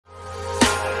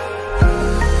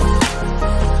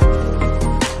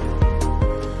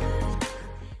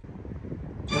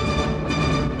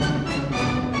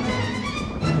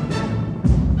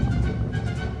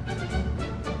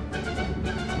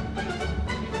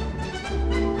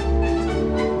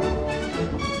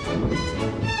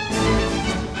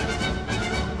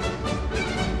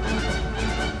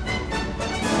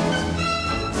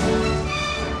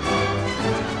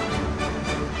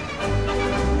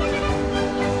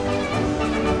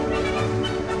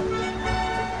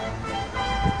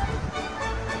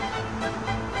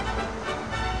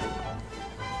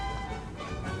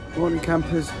Morning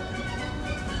campers,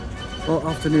 or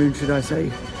afternoon should I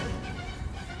say.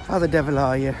 How the devil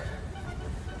are you?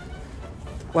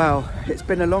 Wow, it's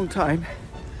been a long time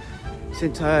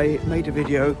since I made a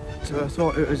video, so I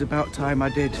thought it was about time I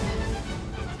did.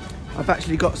 I've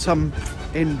actually got some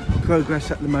in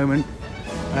progress at the moment,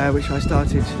 which I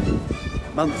started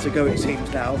months ago it seems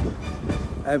now,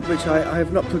 which I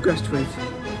have not progressed with,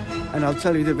 and I'll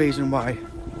tell you the reason why.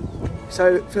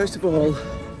 So first of all,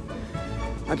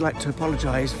 I'd like to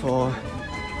apologise for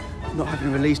not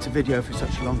having released a video for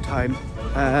such a long time,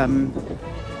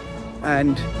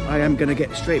 and I am going to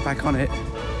get straight back on it.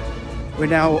 We're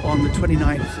now on the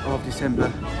 29th of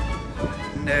December,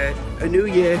 and, a new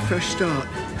year, fresh start,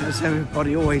 as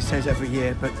everybody always says every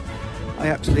year, but I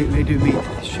absolutely do mean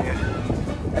this year.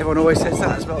 Everyone always says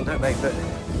that as well, don't they? But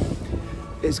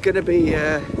it's going to be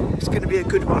a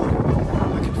good one.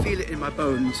 I can feel it in my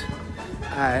bones,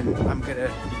 and I'm going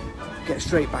to get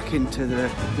straight back into the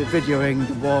videoing,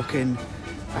 the walking,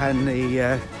 and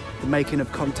the making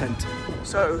of content.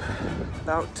 So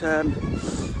about 4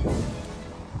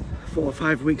 or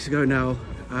 5 weeks ago now,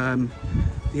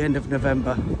 the end of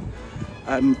November,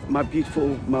 my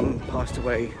beautiful mum passed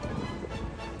away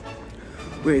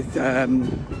with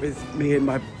me and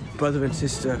my brother and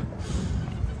sister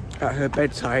at her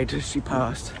bedside as she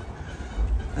passed,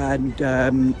 and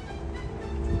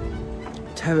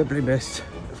terribly missed,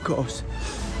 of course,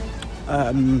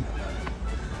 and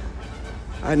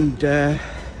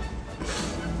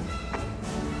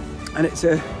it's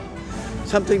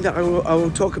something that I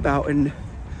will talk about in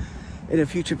a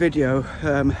future video.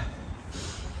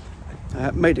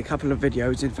 Made a couple of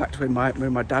videos, in fact, when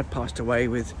my dad passed away,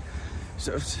 with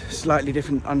sort of slightly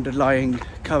different underlying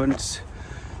currents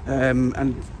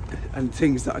and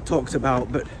things that I talked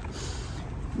about. But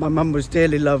my mum was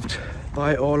dearly loved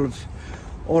by all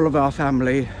of our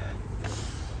family,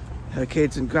 her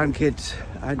kids and grandkids,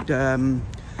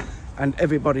 and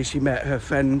everybody she met, her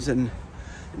friends and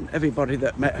everybody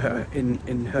that met her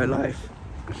in her life.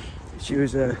 She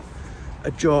was a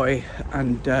joy,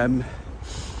 and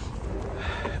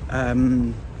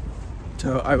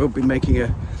so I will be making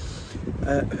a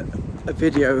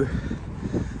video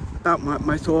about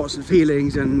my thoughts and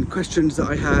feelings and questions that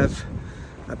I have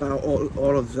about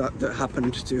all of that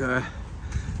happened to her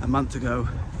a month ago.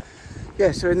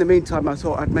 Yeah, so in the meantime I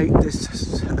thought I'd make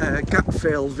this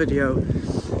gap-filled video,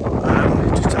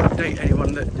 just to update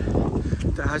anyone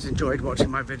that has enjoyed watching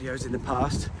my videos in the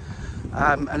past,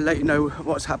 and let you know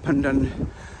what's happened and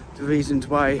the reasons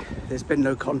why there's been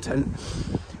no content.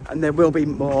 And there will be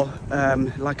more.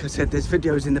 Like I said, there's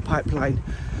videos in the pipeline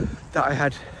that I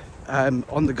had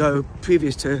on the go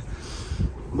previous to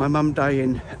my mum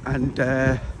dying, and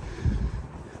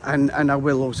I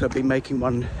will also be making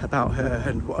one about her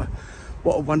and what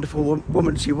a wonderful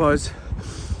woman she was.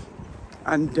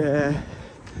 And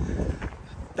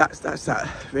that's that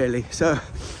really. So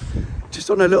just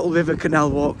on a little river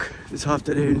canal walk this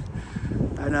afternoon,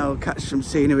 and I'll catch some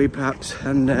scenery perhaps,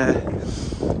 and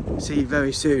see you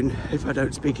very soon if I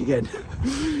don't speak again.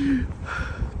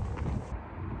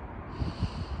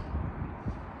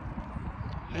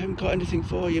 I haven't got anything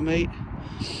for you, mate.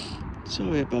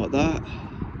 Sorry about that.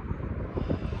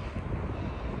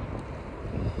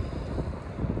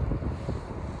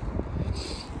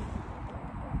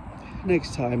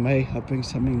 Next time, mate. I'll bring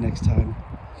something next time.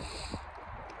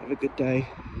 Have a good day.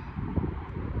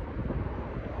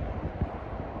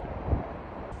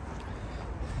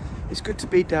 It's good to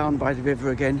be down by the river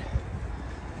again.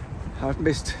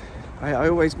 I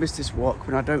always miss this walk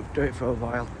when I don't do it for a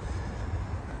while.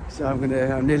 So I'm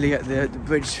nearly at the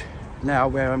bridge now,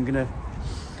 where I'm gonna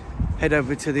head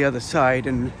over to the other side,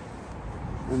 and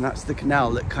that's the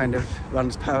canal that kind of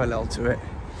runs parallel to it.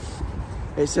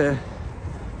 It's a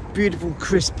beautiful,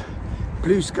 crisp,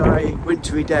 blue sky,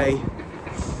 wintry day,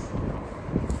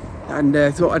 and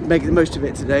thought I'd make the most of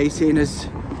it today, seeing as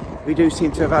we do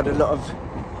seem to have had a lot of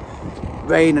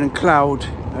rain and cloud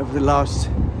over the last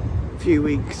few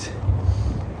weeks.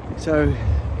 So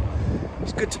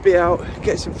it's good to be out,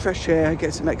 get some fresh air,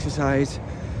 get some exercise,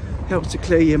 helps to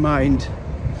clear your mind,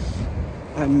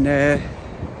 and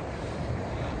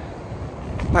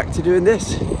back to doing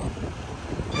this.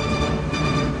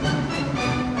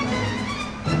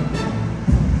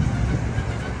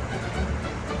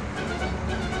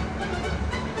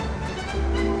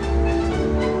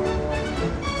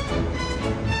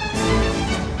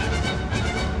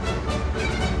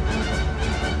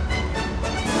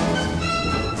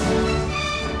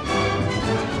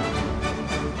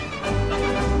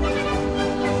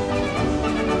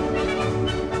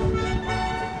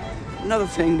 Another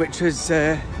thing which has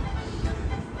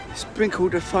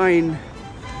sprinkled a fine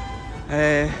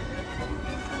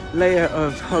layer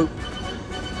of hope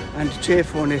and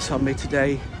cheerfulness on me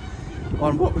today,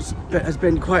 on what has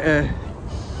been quite a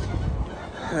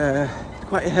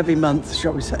heavy month,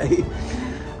 shall we say.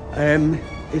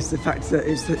 Is the fact that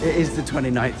it is the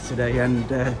 29th today, and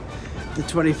the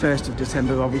 21st of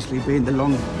December obviously being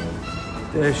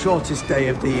the shortest day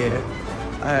of the year.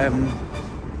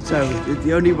 So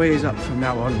the only way is up from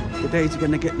now on. The days are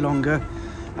going to get longer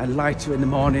and lighter in the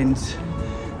mornings,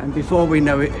 and before we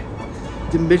know it,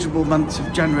 the miserable months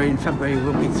of January and February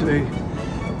will be through,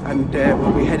 and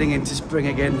we'll be heading into spring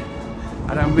again.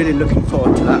 And I'm really looking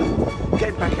forward to that.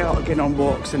 Getting back out again on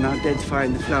walks and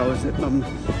identifying the flowers that Mum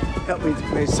helped me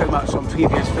with so much on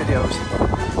previous videos.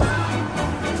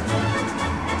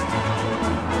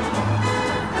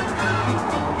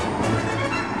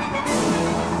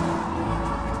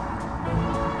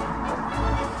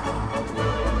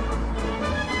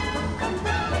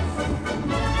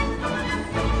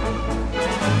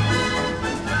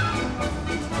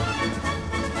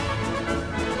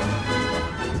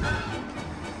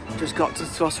 Just got to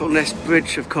Throstlenest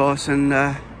Bridge, of course, and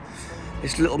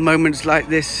it's little moments like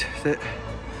this that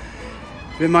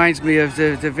reminds me of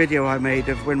the video I made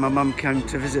of when my mum came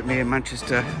to visit me in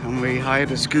Manchester, and we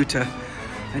hired a scooter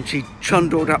and she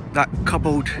trundled up that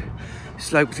cobbled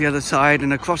slope to the other side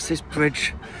and across this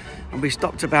bridge, and we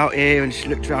stopped about here and she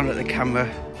looked around at the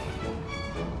camera.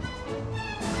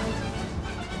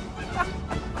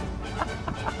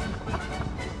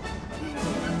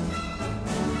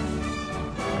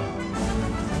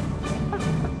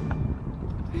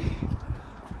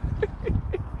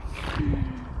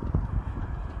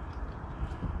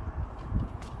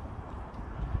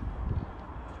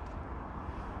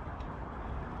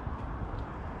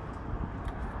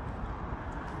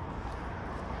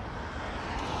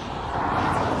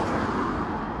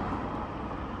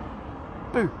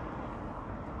 Boo.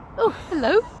 Oh,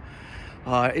 hello.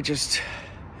 It just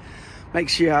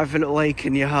makes you have a little ache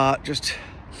in your heart just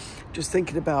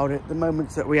thinking about it, the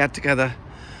moments that we had together.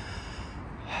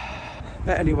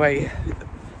 But anyway,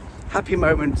 happy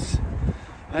moments,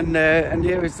 and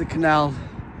here is the canal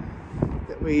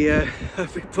that we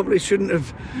probably shouldn't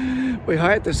have. We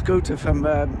hired the scooter from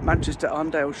Manchester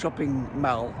Arndale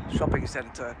shopping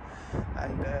centre,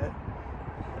 and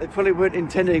they probably weren't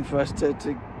intending for us to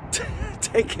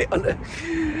take it on a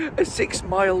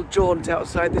 6-mile jaunt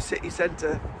outside the city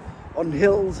centre on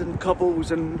hills and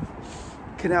cobbles and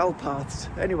canal paths.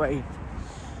 Anyway,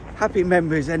 happy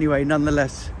memories anyway,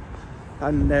 nonetheless.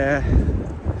 And I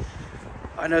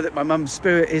know that my mum's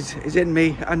spirit is in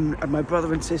me, and my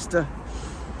brother and sister,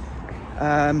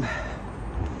 and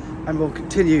we'll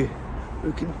continue.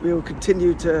 We will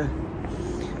continue to.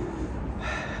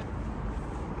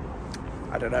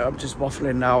 I don't know. I'm just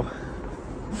waffling now.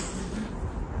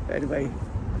 Anyway,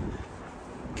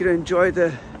 gonna enjoy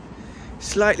the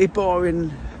slightly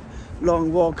boring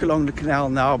long walk along the canal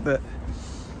now, but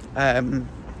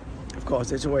of course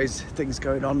there's always things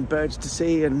going on, birds to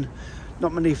see, and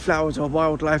not many flowers or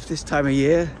wildlife this time of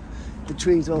year. The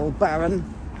trees are all barren,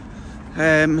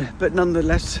 but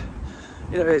nonetheless,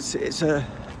 you know, it's a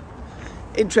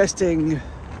interesting,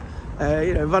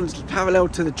 you know, runs parallel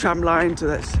to the tram line, so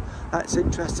that's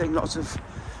interesting. Lots of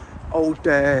old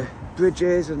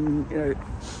bridges and, you know,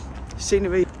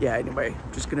 scenery. Yeah, anyway,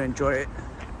 just gonna enjoy it.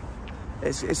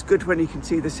 It's good when you can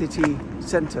see the city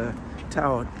centre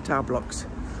tower blocks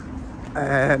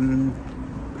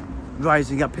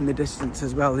rising up in the distance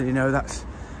as well. You know, that's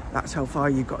how far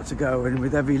you've got to go, and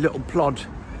with every little plod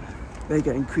they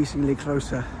get increasingly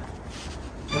closer.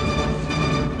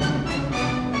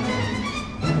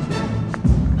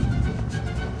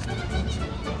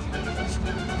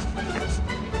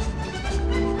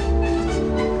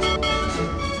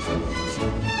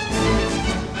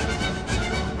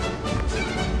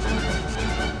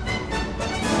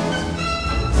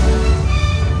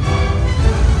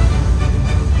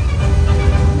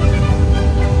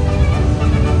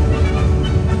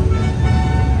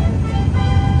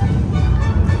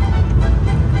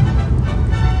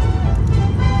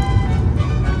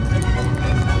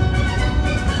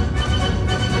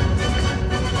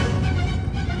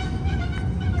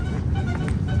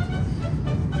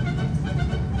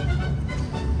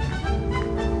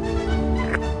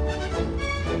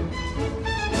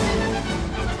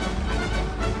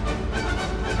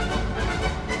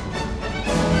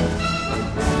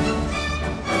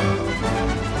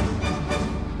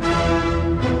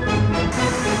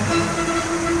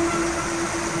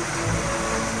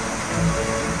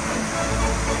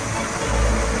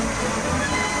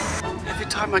 Every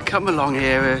time I come along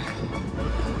here,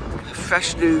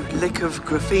 fresh new lick of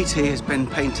graffiti has been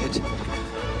painted,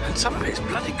 and some of it's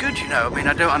bloody good, you know. I mean,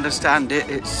 I don't understand it.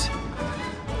 It's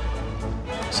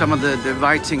some of the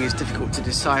writing is difficult to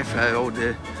decipher, or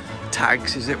the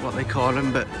tags, is it what they call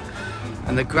them,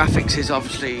 and the graphics is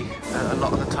obviously a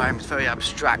lot of the time it's very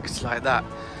abstract like that,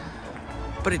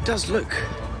 but it does look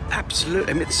absolute.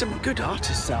 I mean, there's some good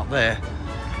artists out there.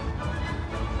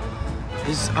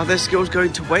 Are their skills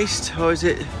going to waste, or is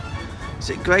it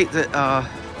great that our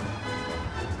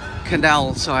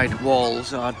canal side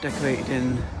walls are decorated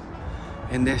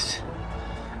in this?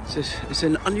 It's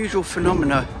an unusual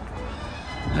phenomena.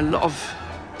 A lot of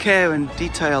care and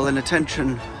detail and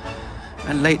attention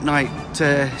and late night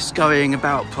scurrying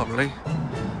about, probably.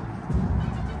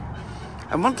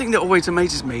 And one thing that always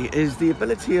amazes me is the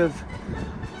ability of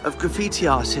graffiti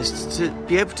artists to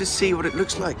be able to see what it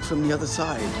looks like from the other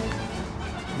side.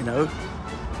 You know,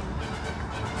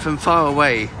 from far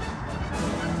away,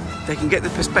 they can get the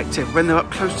perspective. When they're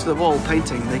up close to the wall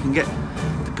painting, they can get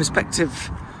the perspective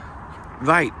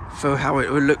right for how it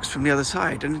looks from the other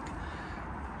side. And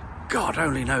God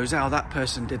only knows how that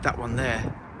person did that one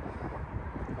there.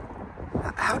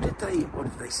 How did they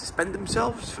suspend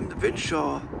themselves from the bridge,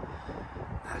 or?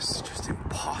 That's just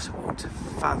impossible to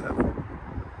fathom.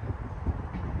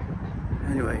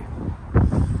 Anyway,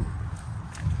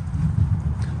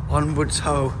 onwards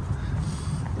ho,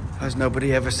 as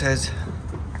nobody ever says.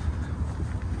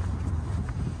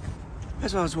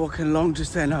 As I was walking along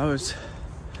just then, I was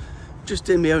just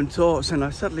in my own thoughts, and I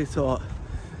suddenly thought,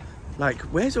 like,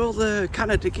 where's all the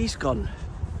Canada geese gone?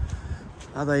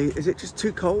 Is it just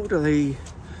too cold? Are they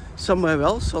somewhere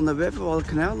else on the river or the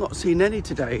canal? Not seen any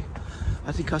today.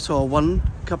 I think I saw one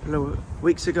a couple of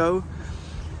weeks ago.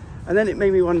 And then it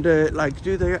made me wonder, like,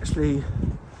 do they actually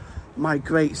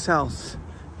migrate south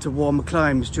to warmer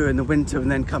climes during the winter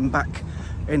and then come back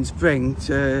in spring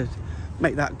to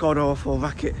make that god-awful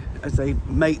racket as they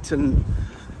mate and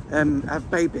have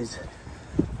babies?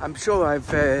 I'm sure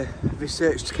I've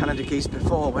researched Canada geese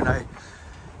before when I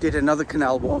did another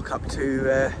canal walk up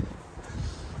to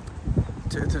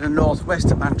the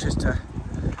northwest of Manchester.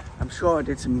 I'm sure I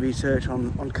did some research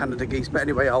on Canada geese, but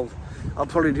anyway, I'll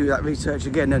probably do that research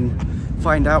again and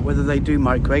find out whether they do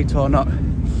migrate or not.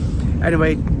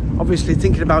 Anyway, obviously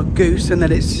thinking about goose, and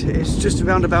then it's just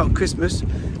around about Christmas.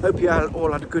 Hope you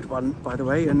all had a good one, by the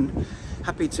way, and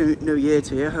happy New Year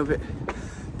to you. Hope it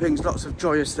brings lots of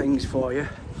joyous things for you.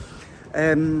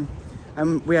 And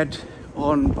we had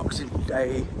on Boxing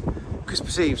Day,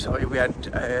 Christmas Eve, sorry, we had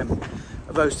a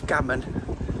roast gammon,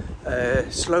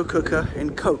 slow cooker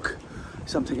in Coke,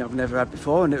 something I've never had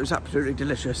before, and it was absolutely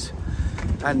delicious.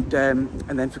 And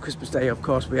then for Christmas Day, of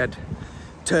course, we had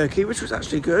turkey, which was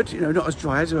actually good, you know, not as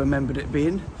dry as I remembered it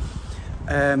being.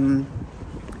 And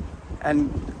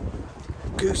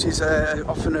goose is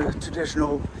often a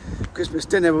traditional Christmas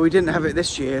dinner, but we didn't have it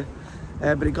this year.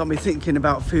 But it got me thinking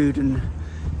about food and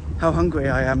how hungry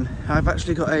I am. I've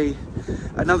actually got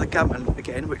another gammon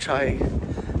again, which I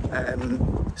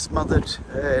smothered,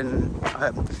 and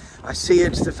I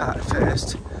seared the fat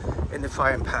first in the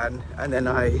frying pan, and then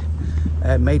I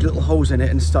made little holes in it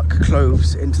and stuck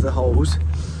cloves into the holes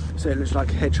so it looks like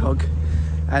a hedgehog,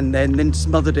 and then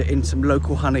smothered it in some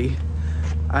local honey,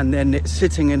 and then it's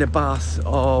sitting in a bath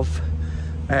of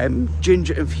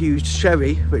ginger infused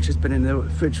sherry, which has been in the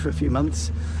fridge for a few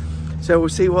months. So we'll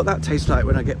see what that tastes like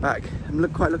when I get back. I'm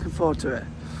quite looking forward to it.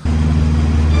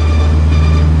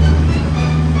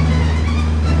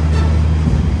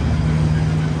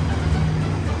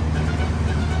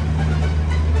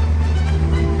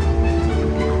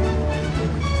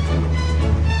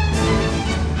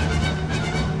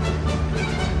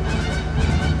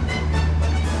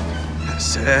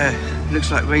 Looks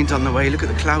like rain's on the way. Look at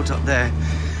the clouds up there.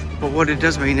 But what it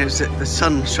does mean is that the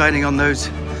sun shining on those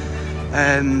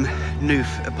new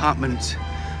apartments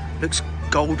looks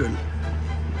golden.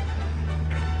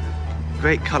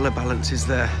 Great colour balance is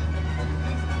there,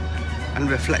 and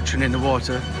reflection in the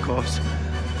water, of course.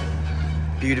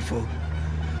 Beautiful.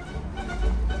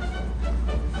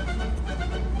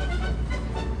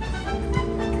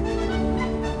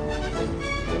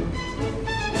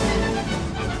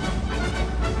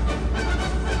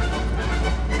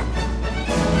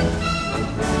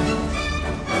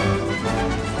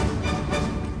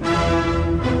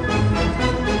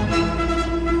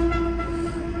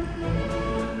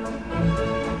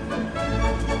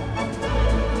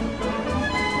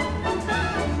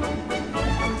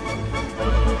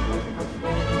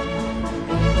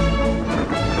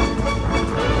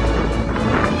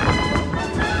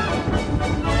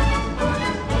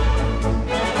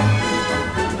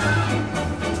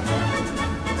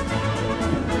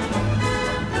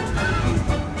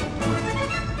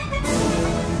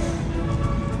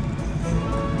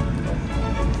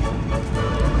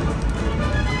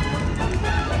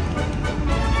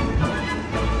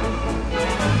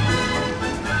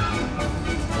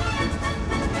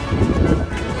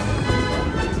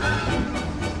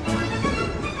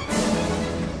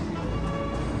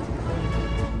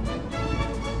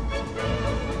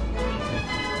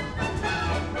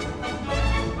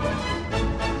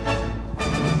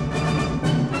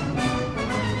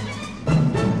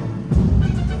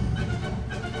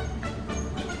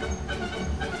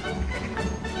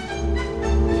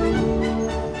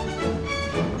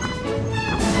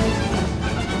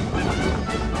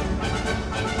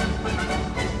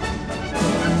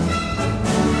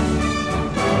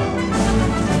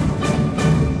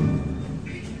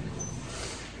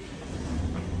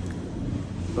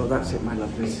 that's it, my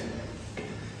lovelies.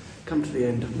 Come to the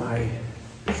end of my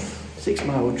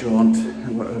 6-mile jaunt,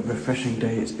 and what a refreshing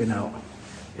day it's been out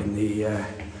in the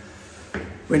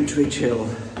wintry chill,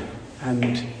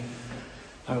 and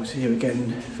I will see you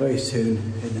again very soon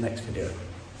in the next video.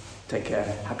 Take care,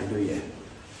 Happy New Year.